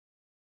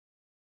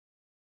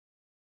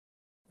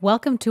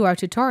Welcome to our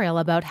tutorial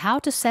about how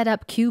to set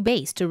up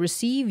Cubase to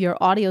receive your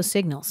audio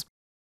signals.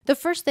 The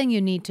first thing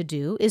you need to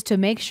do is to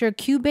make sure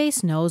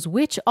Cubase knows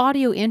which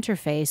audio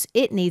interface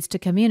it needs to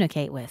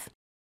communicate with.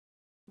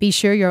 Be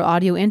sure your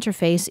audio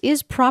interface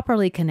is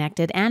properly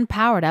connected and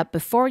powered up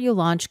before you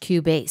launch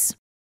Cubase.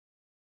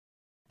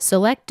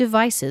 Select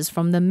Devices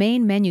from the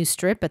main menu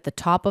strip at the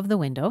top of the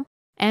window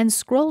and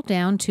scroll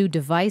down to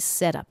Device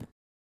Setup.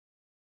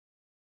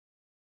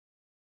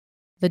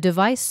 The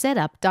Device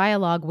Setup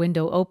dialog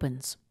window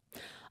opens.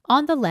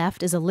 On the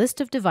left is a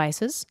list of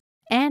devices,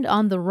 and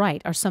on the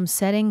right are some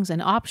settings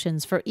and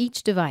options for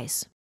each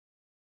device.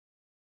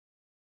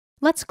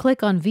 Let's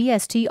click on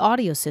VST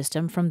Audio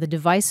System from the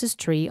Devices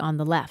tree on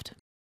the left.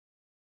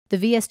 The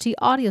VST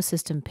Audio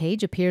System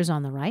page appears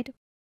on the right.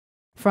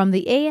 From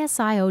the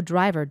ASIO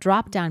driver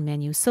drop-down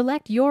menu,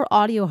 select your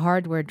audio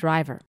hardware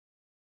driver.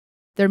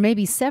 There may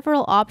be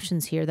several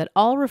options here that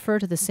all refer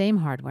to the same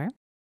hardware.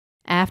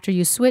 After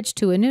you switch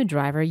to a new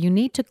driver, you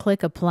need to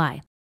click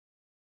Apply.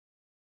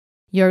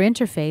 Your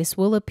interface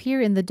will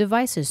appear in the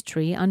Devices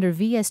tree under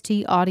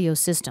VST Audio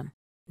System.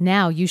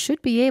 Now you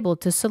should be able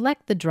to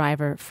select the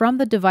driver from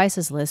the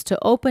devices list to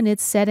open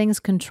its settings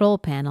control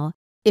panel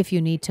if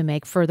you need to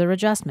make further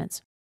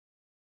adjustments.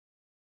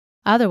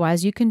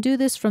 Otherwise, you can do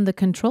this from the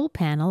control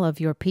panel of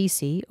your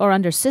PC or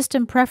under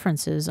System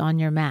Preferences on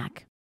your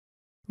Mac.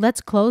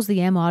 Let's close the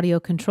M-Audio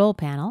control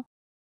panel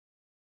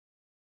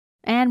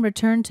and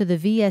return to the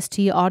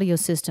VST Audio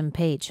System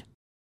page.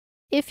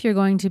 If you're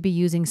going to be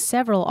using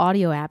several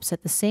audio apps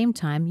at the same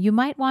time, you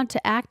might want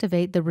to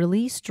activate the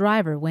Release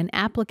driver when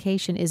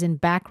Application is in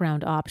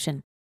Background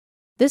option.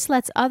 This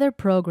lets other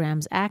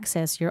programs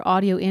access your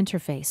audio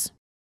interface.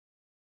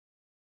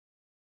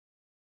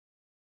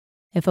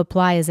 If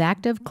Apply is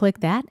active, click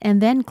that and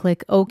then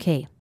click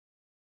OK.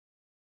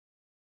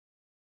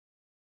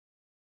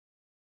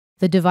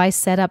 The Device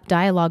Setup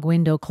dialog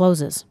window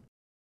closes.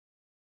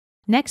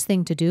 Next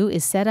thing to do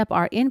is set up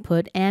our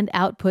input and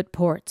output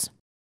ports.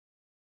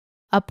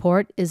 A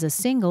port is a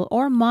single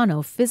or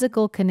mono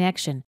physical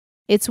connection.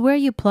 It's where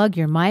you plug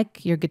your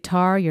mic, your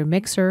guitar, your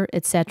mixer,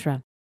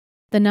 etc.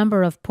 The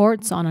number of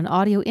ports on an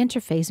audio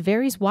interface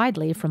varies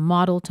widely from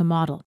model to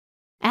model.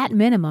 At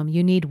minimum,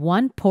 you need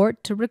one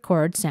port to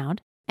record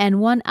sound and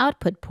one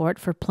output port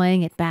for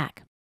playing it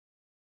back.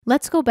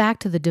 Let's go back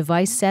to the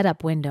Device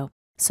Setup window.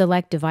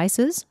 Select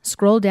Devices,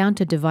 scroll down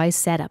to Device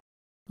Setup.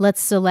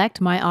 Let's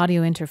select my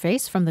audio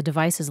interface from the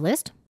devices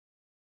list.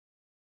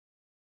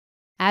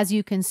 As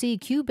you can see,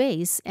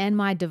 Cubase and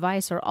my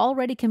device are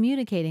already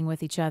communicating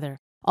with each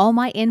other. All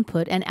my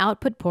input and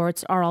output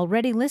ports are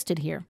already listed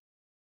here.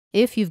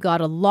 If you've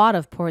got a lot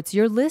of ports,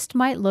 your list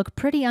might look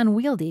pretty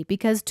unwieldy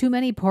because too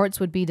many ports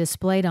would be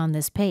displayed on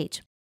this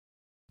page.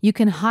 You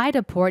can hide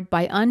a port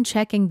by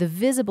unchecking the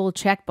visible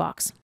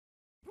checkbox.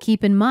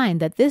 Keep in mind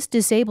that this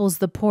disables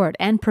the port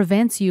and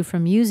prevents you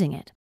from using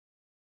it.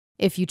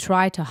 If you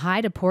try to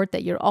hide a port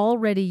that you're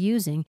already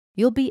using,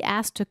 you'll be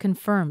asked to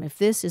confirm if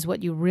this is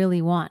what you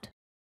really want.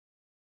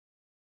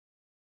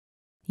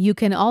 You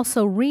can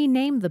also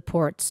rename the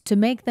ports to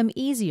make them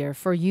easier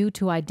for you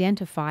to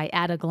identify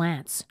at a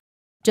glance.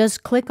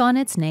 Just click on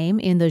its name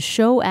in the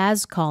Show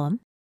As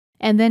column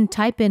and then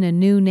type in a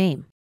new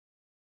name.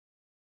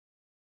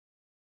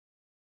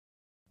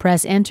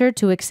 Press Enter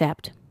to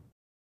accept.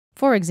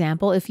 For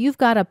example, if you've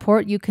got a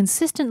port you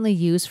consistently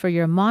use for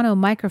your mono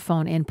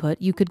microphone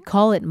input, you could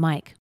call it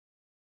mic.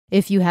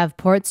 If you have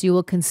ports you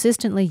will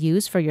consistently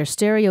use for your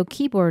stereo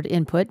keyboard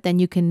input, then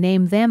you can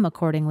name them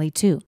accordingly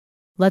too.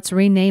 Let's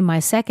rename my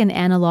second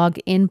analog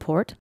in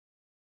port.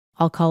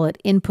 I'll call it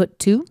Input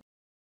 2.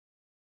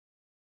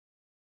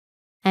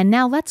 And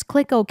now let's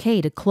click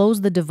OK to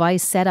close the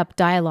Device Setup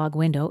dialog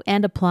window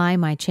and apply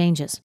my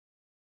changes.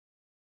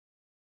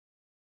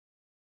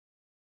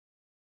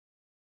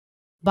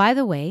 By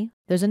the way,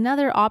 there's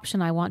another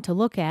option I want to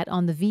look at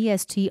on the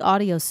VST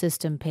Audio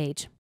System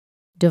page.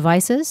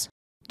 Devices,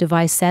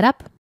 Device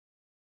Setup.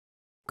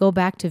 Go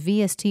back to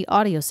VST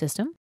Audio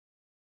System.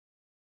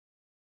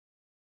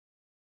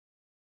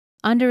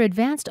 Under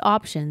Advanced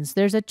Options,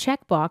 there's a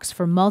checkbox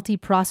for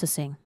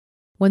Multiprocessing.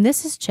 When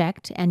this is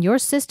checked and your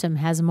system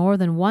has more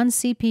than one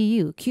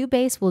CPU,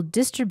 Cubase will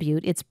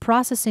distribute its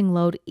processing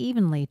load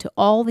evenly to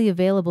all the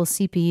available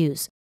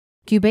CPUs.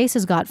 Cubase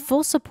has got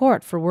full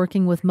support for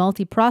working with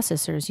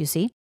multiprocessors, you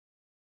see.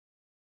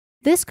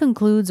 This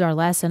concludes our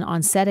lesson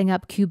on setting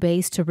up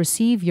Cubase to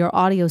receive your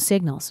audio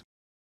signals.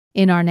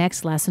 In our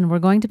next lesson, we're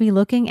going to be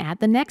looking at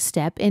the next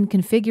step in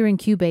configuring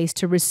Cubase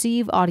to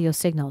receive audio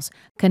signals,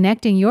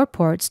 connecting your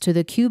ports to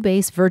the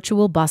Cubase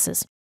virtual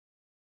buses.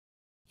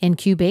 In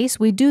Cubase,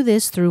 we do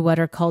this through what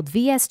are called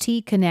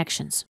VST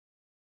connections.